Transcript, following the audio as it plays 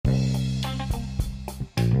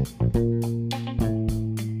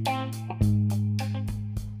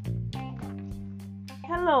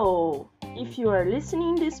Hello! If you are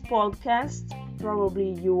listening this podcast,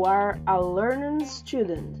 probably you are a learning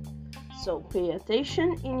student. So pay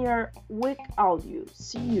attention in your week audio.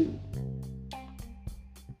 See you!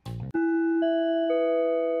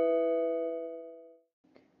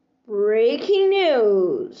 Breaking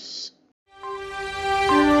news!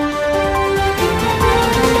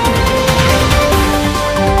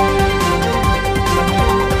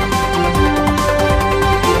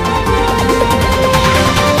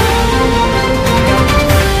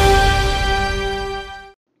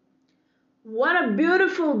 What a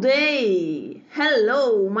beautiful day!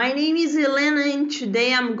 Hello, my name is Helena and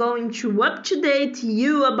today I'm going to update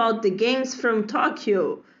you about the games from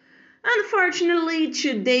Tokyo. Unfortunately,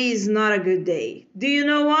 today is not a good day. Do you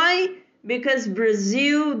know why? Because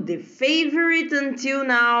Brazil, the favorite until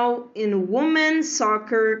now in women's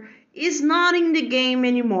soccer, is not in the game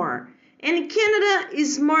anymore. And Canada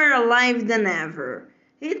is more alive than ever.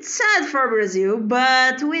 It's sad for Brazil,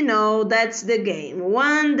 but we know that's the game.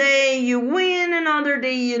 One day you win, another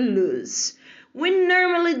day you lose. We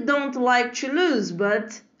normally don't like to lose,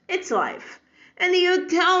 but it's life. And you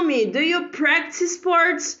tell me, do you practice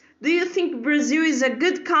sports? Do you think Brazil is a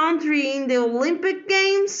good country in the Olympic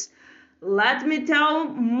Games? Let me tell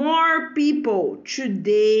more people.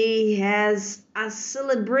 Today has a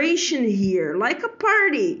celebration here, like a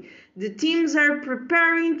party. The teams are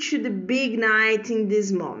preparing to the big night in this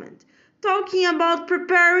moment. Talking about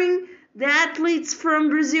preparing, the athletes from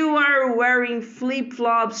Brazil are wearing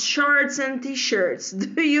flip-flops, shorts and t-shirts.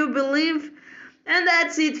 Do you believe? And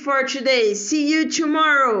that's it for today. See you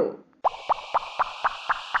tomorrow.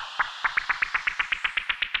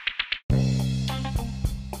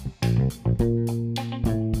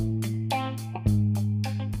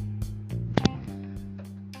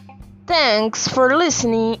 Thanks for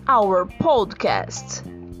listening our podcast.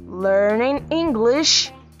 Learning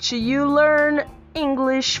English till you learn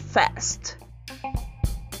English fast.